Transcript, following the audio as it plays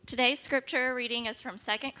Today's scripture reading is from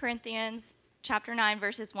 2 Corinthians chapter 9,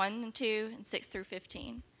 verses 1 and 2 and 6 through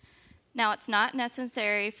 15. Now it's not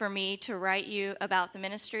necessary for me to write you about the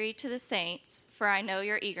ministry to the saints, for I know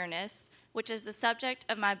your eagerness, which is the subject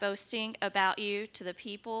of my boasting about you to the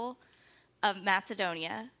people of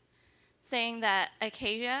Macedonia, saying that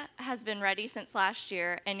Achaia has been ready since last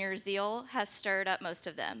year, and your zeal has stirred up most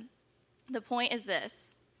of them. The point is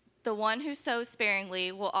this: the one who sows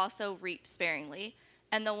sparingly will also reap sparingly,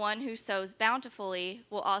 and the one who sows bountifully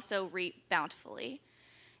will also reap bountifully.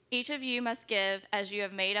 Each of you must give as you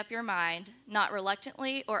have made up your mind, not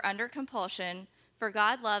reluctantly or under compulsion, for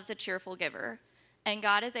God loves a cheerful giver. And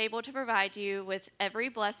God is able to provide you with every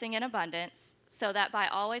blessing in abundance, so that by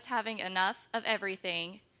always having enough of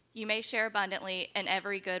everything, you may share abundantly in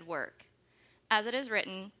every good work. As it is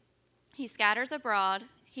written, He scatters abroad,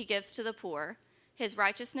 He gives to the poor. His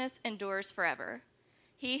righteousness endures forever.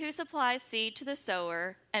 He who supplies seed to the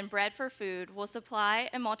sower and bread for food will supply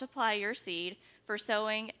and multiply your seed for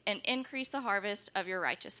sowing and increase the harvest of your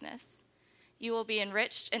righteousness. You will be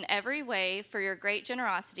enriched in every way for your great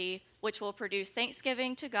generosity, which will produce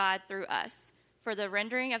thanksgiving to God through us. For the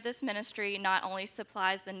rendering of this ministry not only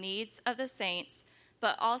supplies the needs of the saints,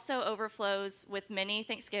 but also overflows with many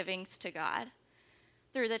thanksgivings to God.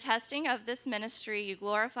 Through the testing of this ministry, you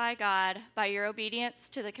glorify God by your obedience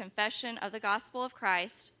to the confession of the gospel of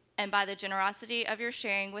Christ and by the generosity of your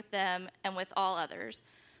sharing with them and with all others,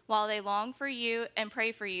 while they long for you and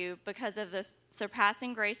pray for you because of the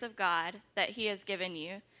surpassing grace of God that He has given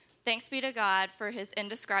you. Thanks be to God for His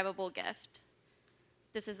indescribable gift.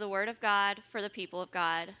 This is the word of God for the people of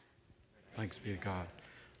God. Thanks be to God.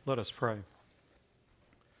 Let us pray.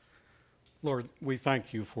 Lord, we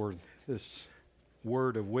thank you for this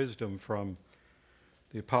word of wisdom from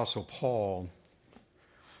the Apostle Paul.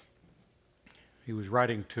 He was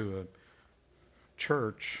writing to a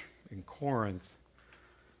church in Corinth,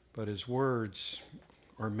 but his words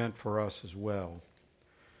are meant for us as well.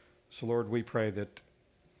 So, Lord, we pray that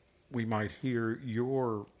we might hear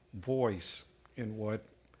your voice in what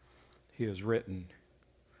he has written.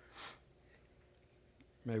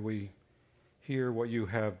 May we hear what you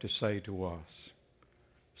have to say to us.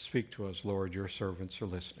 Speak to us, Lord. Your servants are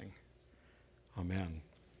listening. Amen.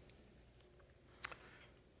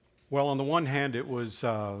 Well, on the one hand, it was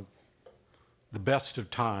the best of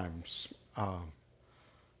times.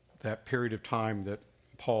 That period of time that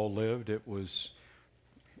Paul lived, it was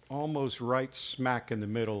almost right smack in the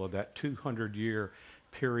middle of that 200-year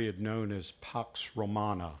period known as Pax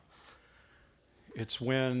Romana. It's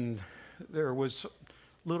when there was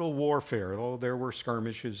little warfare, although there were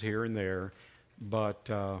skirmishes here and there. But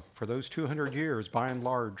for those 200 years, by and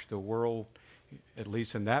large, the world, at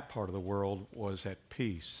least in that part of the world, was at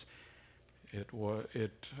peace. It was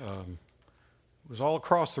all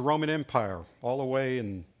across the Roman Empire, all the way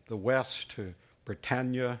in the west to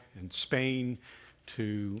Britannia and Spain,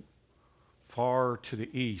 to far to the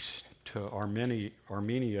east to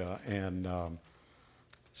Armenia and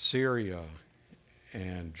Syria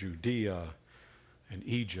and Judea and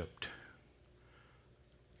Egypt.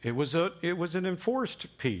 It was an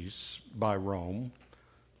enforced peace by Rome,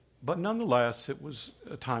 but nonetheless it was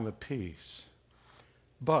a time of peace.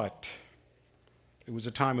 But it was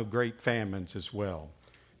a time of great famines as well.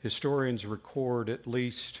 Historians record at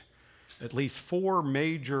least 4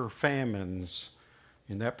 major famines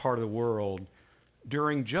in that part of the world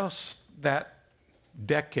during just that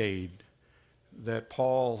decade that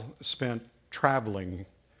Paul spent traveling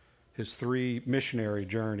his 3 missionary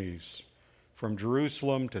journeys from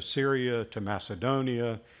Jerusalem to Syria to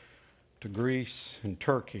Macedonia to Greece and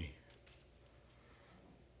Turkey.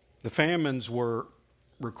 The famines were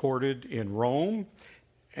recorded in Rome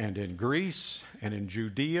and in Greece and in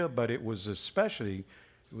Judea, but it was especially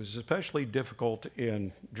difficult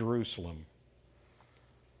in Jerusalem.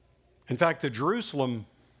 In fact, the Jerusalem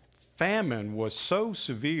famine was so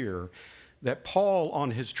severe that Paul, on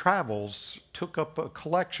his travels, took up a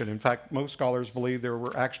collection. In fact, most scholars believe there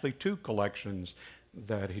were actually 2 collections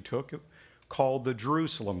that he took, called the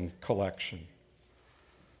Jerusalem Collection.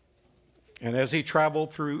 And as he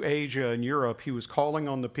traveled through Asia and Europe, he was calling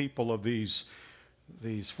on the people of these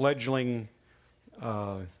fledgling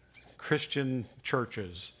Christian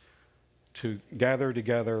churches to gather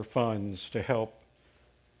together funds to help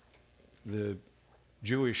the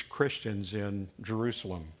Jewish Christians in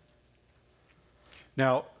Jerusalem.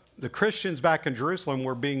 Now, the Christians back in Jerusalem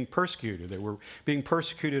were being persecuted. They were being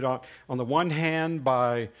persecuted on the one hand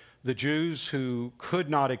by the Jews who could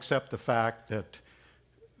not accept the fact that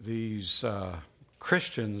these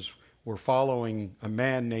Christians were following a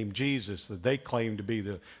man named Jesus that they claimed to be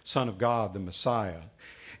the Son of God, the Messiah.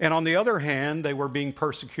 And on the other hand, they were being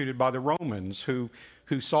persecuted by the Romans, who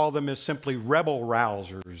saw them as simply rebel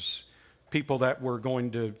rousers, people that were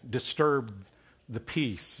going to disturb the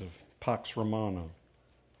peace of Pax Romana.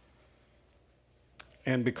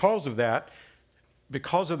 And because of that,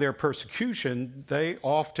 because of their persecution, they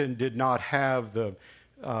often did not have the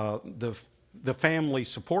family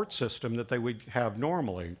support system that they would have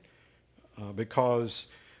normally, because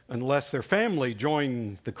unless their family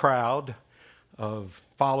joined the crowd of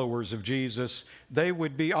followers of Jesus, they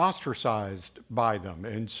would be ostracized by them.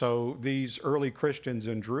 And so these early Christians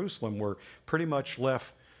in Jerusalem were pretty much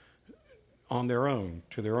left on their own,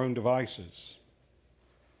 to their own devices.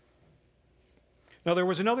 Now, there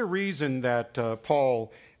was another reason that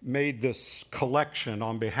Paul made this collection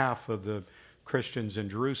on behalf of the Christians in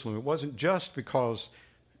Jerusalem. It wasn't just because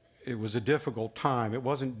it was a difficult time. It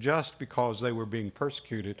wasn't just because they were being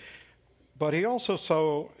persecuted. But he also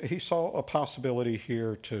saw a possibility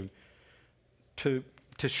here to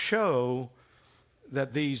show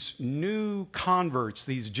that these new converts,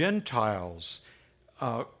 these Gentiles,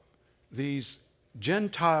 these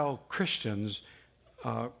Gentile Christians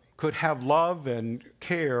could have love and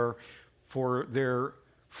care for their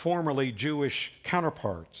formerly Jewish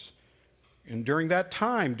counterparts. And during that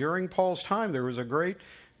time, during Paul's time, there was a great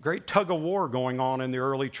tug of war going on in the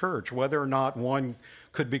early church, whether or not one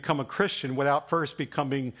could become a Christian without first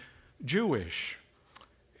becoming Jewish.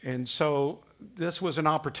 And so this was an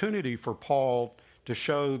opportunity for Paul to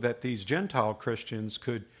show that these Gentile Christians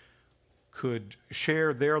could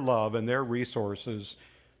share their love and their resources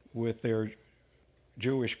with their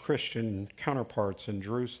Jewish Christian counterparts in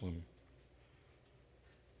Jerusalem.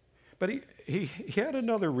 But he had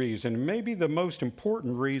another reason, maybe the most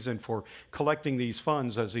important reason for collecting these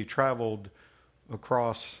funds as he traveled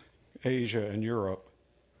across Asia and Europe,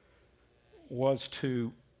 was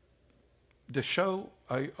to show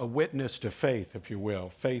a witness to faith, if you will,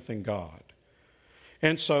 faith in God.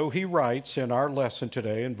 And so he writes in our lesson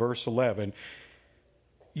today in verse 11,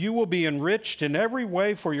 "You will be enriched in every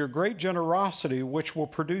way for your great generosity, which will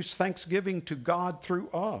produce thanksgiving to God through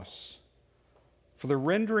us. For the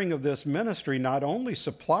rendering of this ministry not only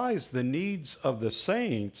supplies the needs of the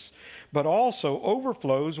saints, but also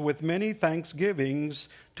overflows with many thanksgivings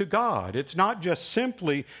to God." It's not just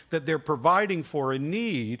simply that they're providing for a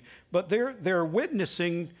need, but they're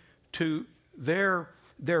witnessing to their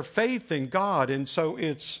faith in God. And so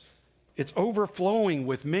it's overflowing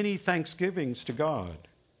with many thanksgivings to God.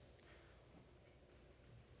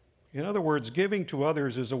 In other words, giving to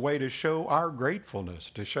others is a way to show our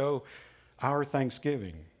gratefulness, to show our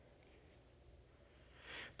thanksgiving.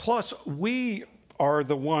 Plus, we are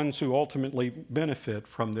the ones who ultimately benefit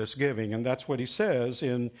from this giving. And that's what he says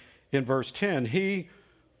in verse 10. "He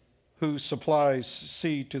who supplies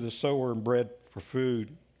seed to the sower and bread for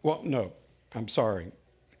food." Well, no, I'm sorry.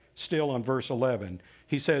 Still on verse 11,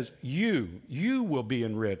 he says, you will be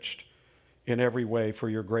enriched in every way for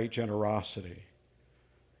your great generosity.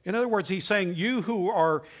 In other words, he's saying, you who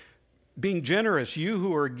are being generous, you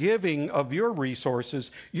who are giving of your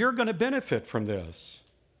resources, you're going to benefit from this.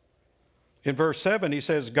 In verse 7, he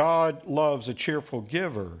says, "God loves a cheerful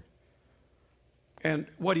giver." And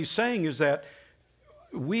what he's saying is that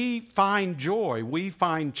we find joy, we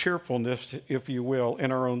find cheerfulness, if you will,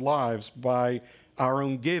 in our own lives by our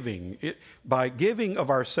own giving. By giving of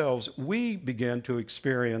ourselves, we begin to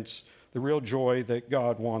experience the real joy that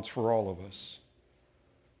God wants for all of us.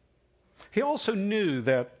 He also knew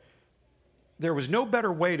that there was no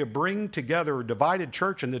better way to bring together a divided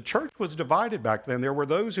church, and the church was divided back then. There were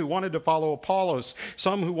those who wanted to follow Apollos,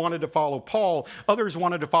 some who wanted to follow Paul, others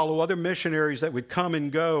wanted to follow other missionaries that would come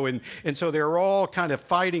and go, and so they were all kind of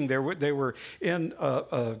fighting. They were in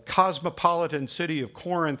a cosmopolitan city of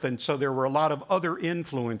Corinth, and so there were a lot of other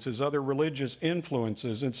influences, other religious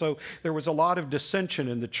influences, and so there was a lot of dissension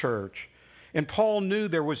in the church. And Paul knew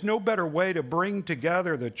there was no better way to bring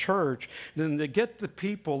together the church than to get the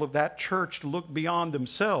people of that church to look beyond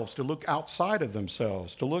themselves, to look outside of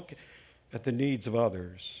themselves, to look at the needs of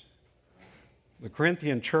others. The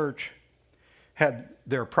Corinthian church had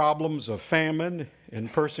their problems of famine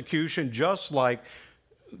and persecution, just like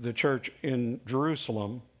the church in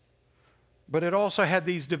Jerusalem. But it also had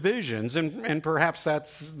these divisions, and perhaps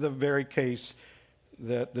that's the very case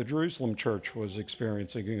that the Jerusalem church was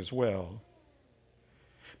experiencing as well.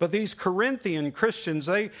 But these Corinthian Christians,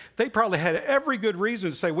 they probably had every good reason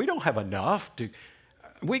to say, we don't have enough.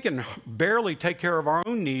 We can barely take care of our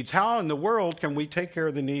own needs. How in the world can we take care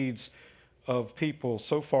of the needs of people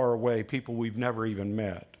so far away, people we've never even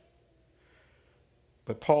met?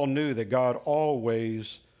 But Paul knew that God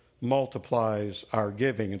always multiplies our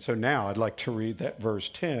giving. And so now I'd like to read that verse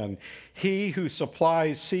 10. He who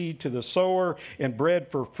supplies seed to the sower and bread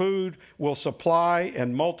for food will supply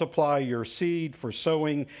and multiply your seed for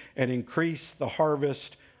sowing and increase the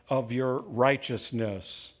harvest of your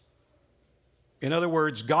righteousness. In other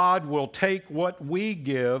words, God will take what we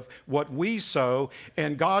give, what we sow,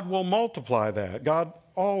 and God will multiply that. God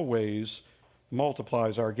always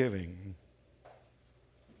multiplies our giving.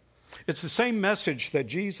 It's the same message that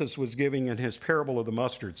Jesus was giving in his parable of the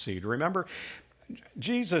mustard seed. Remember,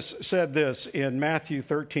 Jesus said this in Matthew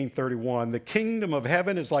 13:31, "The kingdom of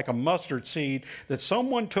heaven is like a mustard seed that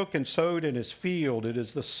someone took and sowed in his field. It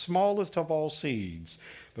is the smallest of all seeds,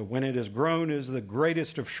 but when it is grown, it is the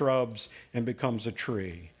greatest of shrubs and becomes a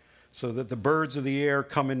tree, so that the birds of the air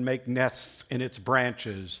come and make nests in its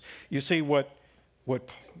branches." You see, what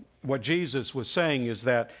Jesus was saying is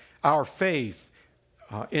that our faith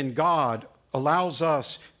in God allows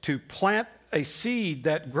us to plant a seed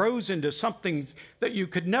that grows into something that you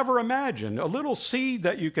could never imagine. A little seed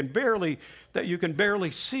that you can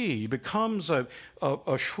barely see becomes a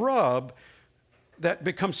shrub that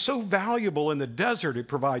becomes so valuable in the desert. It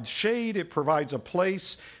provides shade. It provides a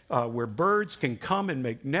place where birds can come and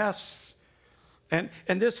make nests. And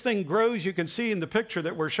this thing grows. You can see in the picture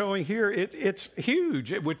that we're showing here, it's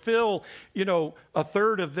huge. It would fill, a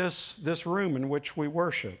third of this room in which we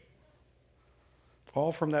worship.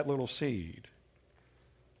 All from that little seed.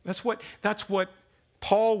 That's what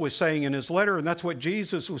Paul was saying in his letter, and that's what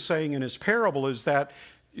Jesus was saying in his parable, is that,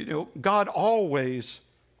 God always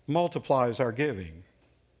multiplies our giving.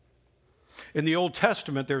 In the Old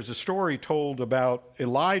Testament, there's a story told about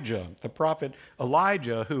Elijah, the prophet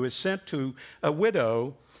Elijah, who is sent to a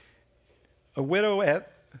widow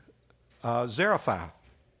at Zarephath.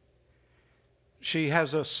 She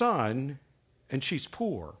has a son, and she's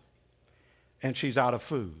poor, and she's out of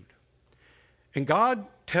food. And God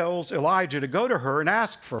tells Elijah to go to her and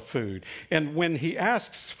ask for food. And when he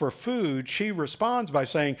asks for food, she responds by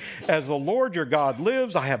saying, "As the Lord your God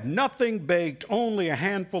lives, I have nothing baked, only a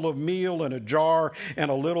handful of meal in a jar and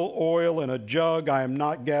a little oil in a jug. I am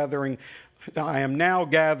now gathering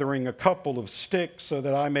a couple of sticks so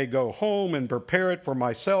that I may go home and prepare it for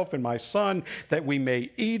myself and my son, that we may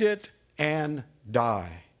eat it and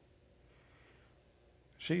die."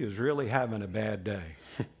 She is really having a bad day.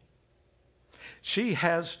 She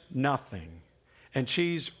has nothing, and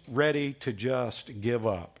she's ready to just give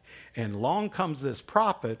up. And along comes this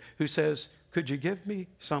prophet who says, "Could you give me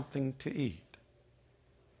something to eat?"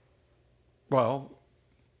 Well,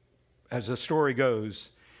 as the story goes,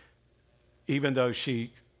 even though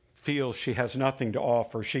she feels she has nothing to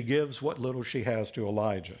offer, she gives what little she has to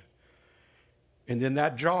Elijah. And then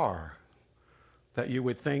that jar that you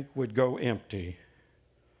would think would go empty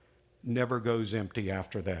never goes empty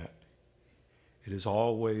after that. It is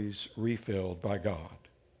always refilled by God.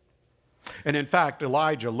 And in fact,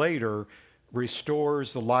 Elijah later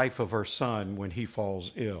restores the life of her son when he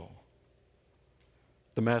falls ill.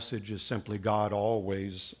 The message is simply God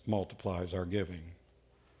always multiplies our giving.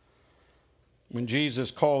 When Jesus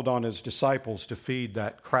called on his disciples to feed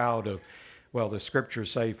that crowd of, the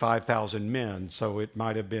scriptures say 5,000 men, so it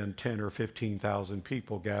might have been 10 or 15,000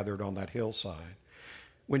 people gathered on that hillside.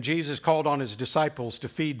 When Jesus called on his disciples to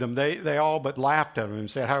feed them, they all but laughed at him and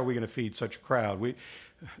said, "How are we going to feed such a crowd? We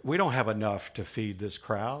don't have enough to feed this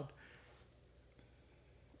crowd."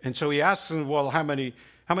 And so he asks them, "Well, how many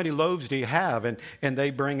loaves do you have?" And they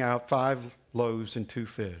bring out 5 loaves and 2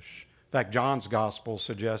 fish. In fact, John's gospel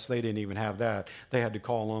suggests they didn't even have that. They had to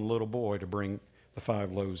call on a little boy to bring the 5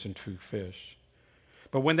 loaves and 2 fish.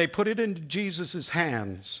 But when they put it into Jesus'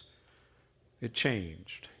 hands, it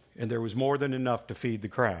changed. And there was more than enough to feed the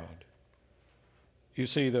crowd. You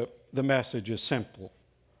see, the message is simple.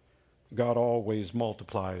 God always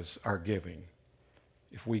multiplies our giving.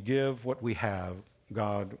 If we give what we have,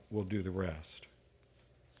 God will do the rest.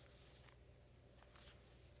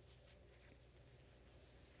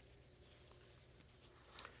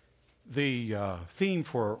 The theme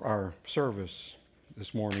for our service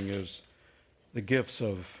this morning is the gifts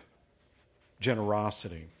of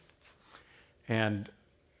generosity. And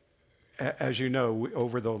as you know,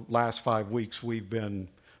 over the last 5 weeks, we've been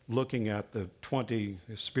looking at the 20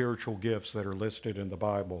 spiritual gifts that are listed in the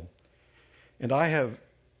Bible. And I have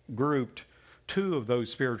grouped 2 of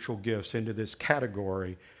those spiritual gifts into this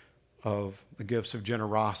category of the gifts of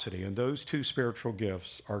generosity. And those 2 spiritual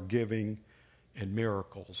gifts are giving and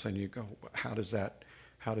miracles. And you go, how does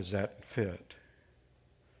that fit?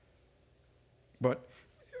 But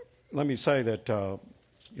let me say that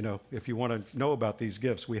if you want to know about these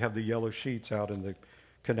gifts, we have the yellow sheets out in the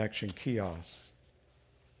connection kiosks.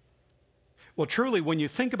 Well, truly, when you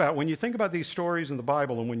think about these stories in the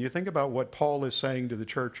Bible, and when you think about what Paul is saying to the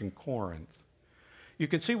church in Corinth, you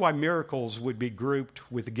can see why miracles would be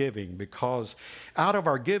grouped with giving, because out of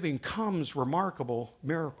our giving comes remarkable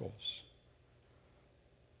miracles.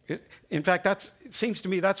 In fact, it seems to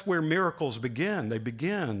me that's where miracles begin. They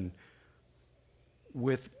begin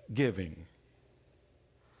with giving.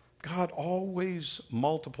 God always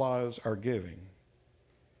multiplies our giving.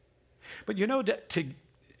 But you know,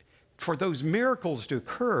 for those miracles to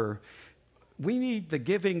occur, we need the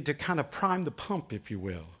giving to kind of prime the pump, if you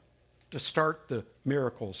will, to start the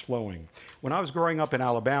miracles flowing. When I was growing up in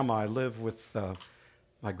Alabama, I lived with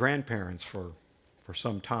my grandparents for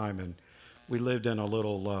some time, and we lived in a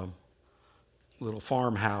little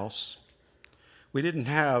farmhouse. We didn't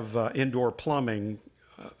have indoor plumbing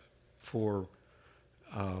for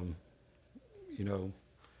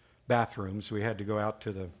bathrooms. We had to go out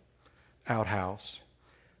to the outhouse.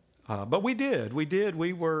 But we did.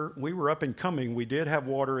 We were up and coming. We did have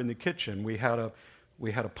water in the kitchen. We had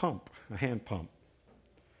a pump, a hand pump.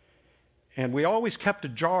 And we always kept a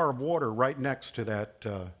jar of water right next to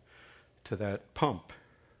that pump,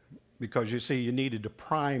 because you see, you needed to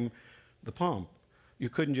prime the pump. You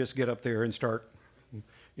couldn't just get up there and start,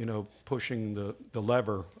 pushing the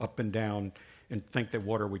lever up and down and think that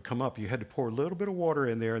water would come up. You had to pour a little bit of water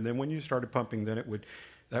in there, and then when you started pumping, then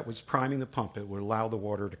that was priming the pump. It would allow the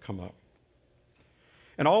water to come up.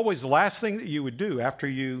 And always the last thing that you would do after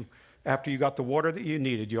you got the water that you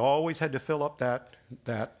needed, you always had to fill up that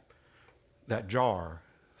jar,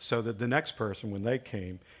 so that the next person, when they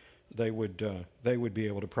came, they would be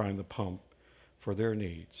able to prime the pump for their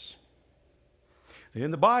needs.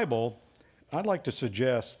 In the Bible, I'd like to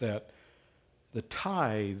suggest that the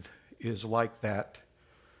tithe is like that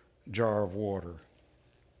jar of water.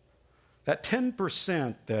 That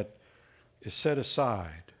 10% that is set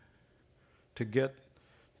aside to get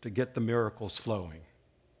the miracles flowing.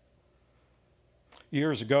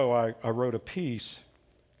 Years ago, I wrote a piece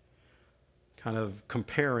kind of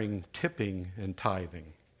comparing tipping and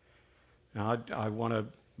tithing. Now, I want to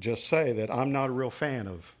just say that I'm not a real fan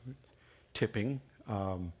of tipping.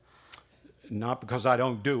 Not because I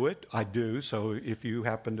don't do it, I do. So if you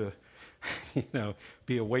happen to,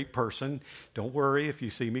 be a wait person, don't worry if you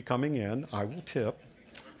see me coming in, I will tip.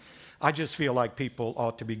 I just feel like people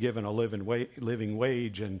ought to be given a living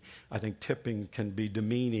wage, and I think tipping can be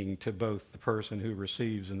demeaning to both the person who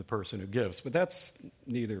receives and the person who gives. But that's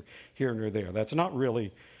neither here nor there. That's not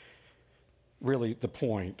really the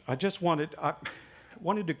point. I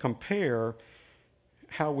wanted to compare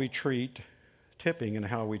how we treat tipping and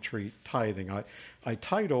how we treat tithing. I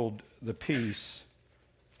titled the piece,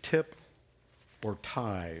 Tip or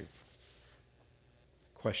Tithe? ?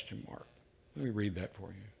 Let me read that for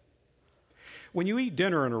you. When you eat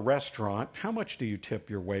dinner in a restaurant, how much do you tip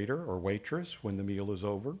your waiter or waitress when the meal is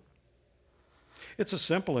over? It's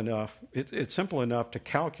simple enough to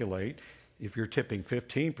calculate. If you're tipping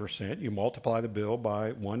 15%, you multiply the bill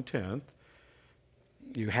by 1/10.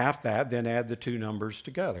 You half that, then add the two numbers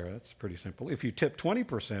together. That's pretty simple. If you tip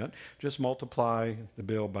 20%, just multiply the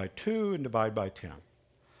bill by 2 and divide by 10.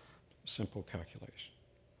 Simple calculation.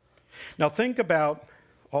 Now think about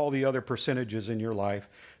all the other percentages in your life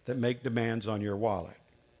that make demands on your wallet.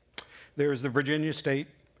 There's the Virginia state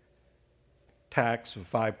tax of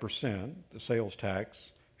 5%, the sales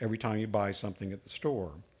tax, every time you buy something at the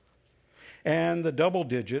store. And the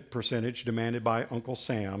double-digit percentage demanded by Uncle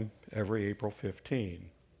Sam every April 15.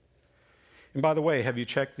 And by the way, have you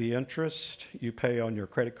checked the interest you pay on your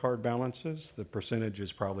credit card balances? The percentage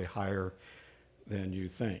is probably higher than you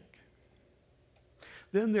think.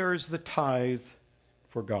 Then there's the tithe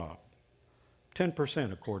for God,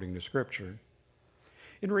 10% according to Scripture.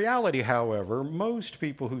 In reality, however, most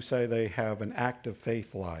people who say they have an active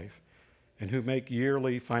faith life and who make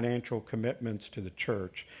yearly financial commitments to the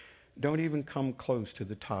church don't even come close to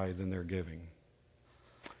the tithe in their giving.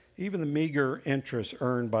 Even the meager interest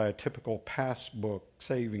earned by a typical passbook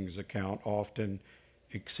savings account often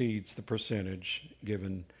exceeds the percentage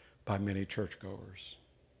given by many churchgoers.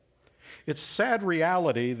 It's a sad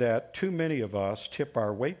reality that too many of us tip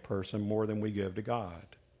our wait person more than we give to God.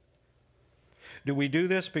 Do we do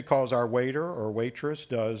this because our waiter or waitress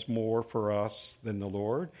does more for us than the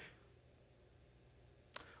Lord?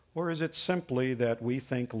 Or is it simply that we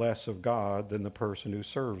think less of God than the person who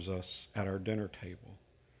serves us at our dinner table?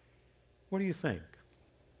 What do you think?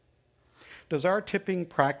 Does our tipping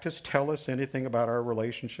practice tell us anything about our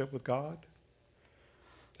relationship with God?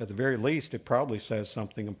 At the very least, it probably says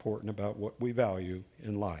something important about what we value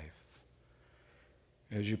in life.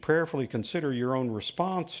 As you prayerfully consider your own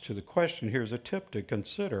response to the question, here's a tip to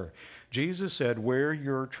consider. Jesus said, "Where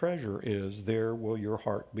your treasure is, there will your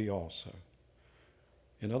heart be also."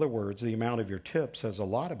 In other words, the amount of your tip says a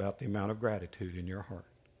lot about the amount of gratitude in your heart.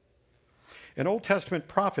 An Old Testament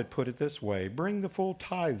prophet put it this way: "Bring the full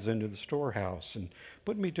tithes into the storehouse and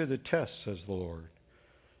put me to the test, says the Lord.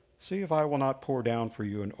 See if I will not pour down for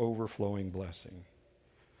you an overflowing blessing."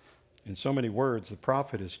 In so many words, the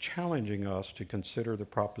prophet is challenging us to consider the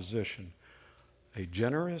proposition: a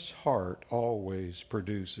generous heart always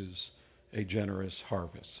produces a generous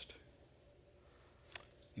harvest.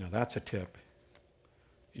 Now that's a tip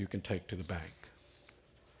you can take to the bank.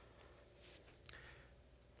 I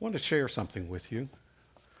want to share something with you.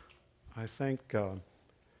 I think I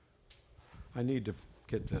need to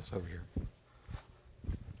get this over here.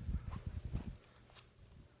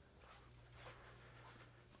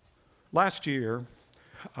 Last year,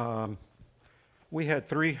 we had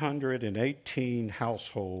 318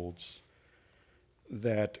 households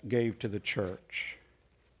that gave to the church.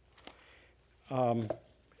 And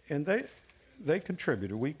they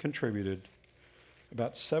contributed. We contributed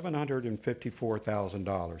about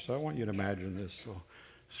 $754,000. So I want you to imagine this. So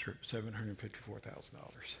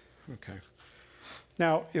 $754,000. Okay.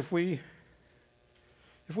 Now, if we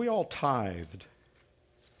all tithed,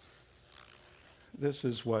 this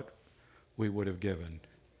is what we would have given.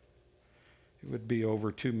 It would be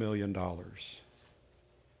over $2 million.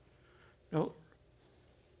 Now,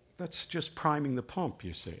 that's just priming the pump,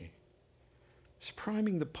 you see. It's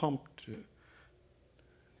priming the pump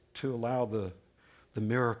to allow the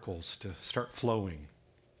miracles to start flowing.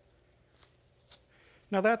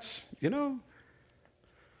 Now that's,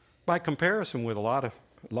 by comparison with a lot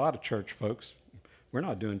of church folks, we're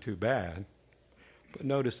not doing too bad. But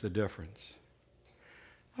notice the difference.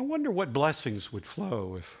 I wonder what blessings would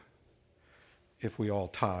flow if we all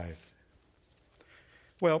tithe.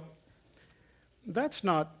 Well, that's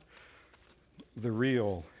not the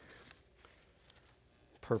real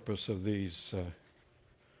purpose of this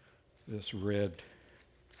red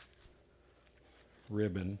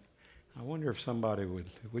ribbon. I wonder if somebody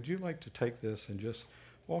would you like to take this and just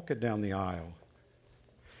walk it down the aisle?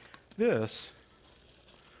 This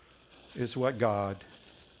is what God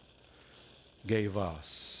gave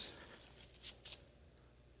us.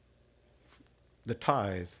 The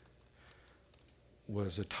tithe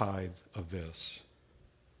was a tithe of this.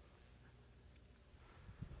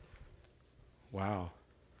 Wow.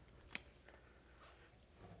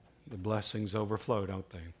 The blessings overflow, don't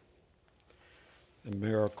they? The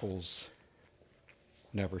miracles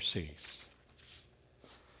never cease.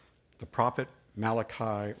 The prophet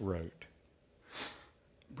Malachi wrote,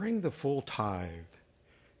 "Bring the full tithe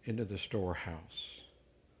into the storehouse,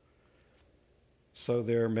 so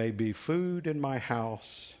there may be food in my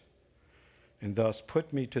house, and thus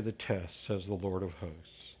put me to the test, says the Lord of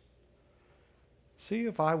hosts. See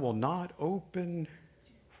if I will not open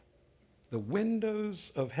the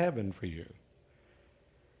windows of heaven for you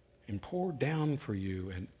and pour down for you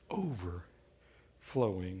an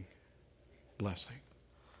overflowing blessing."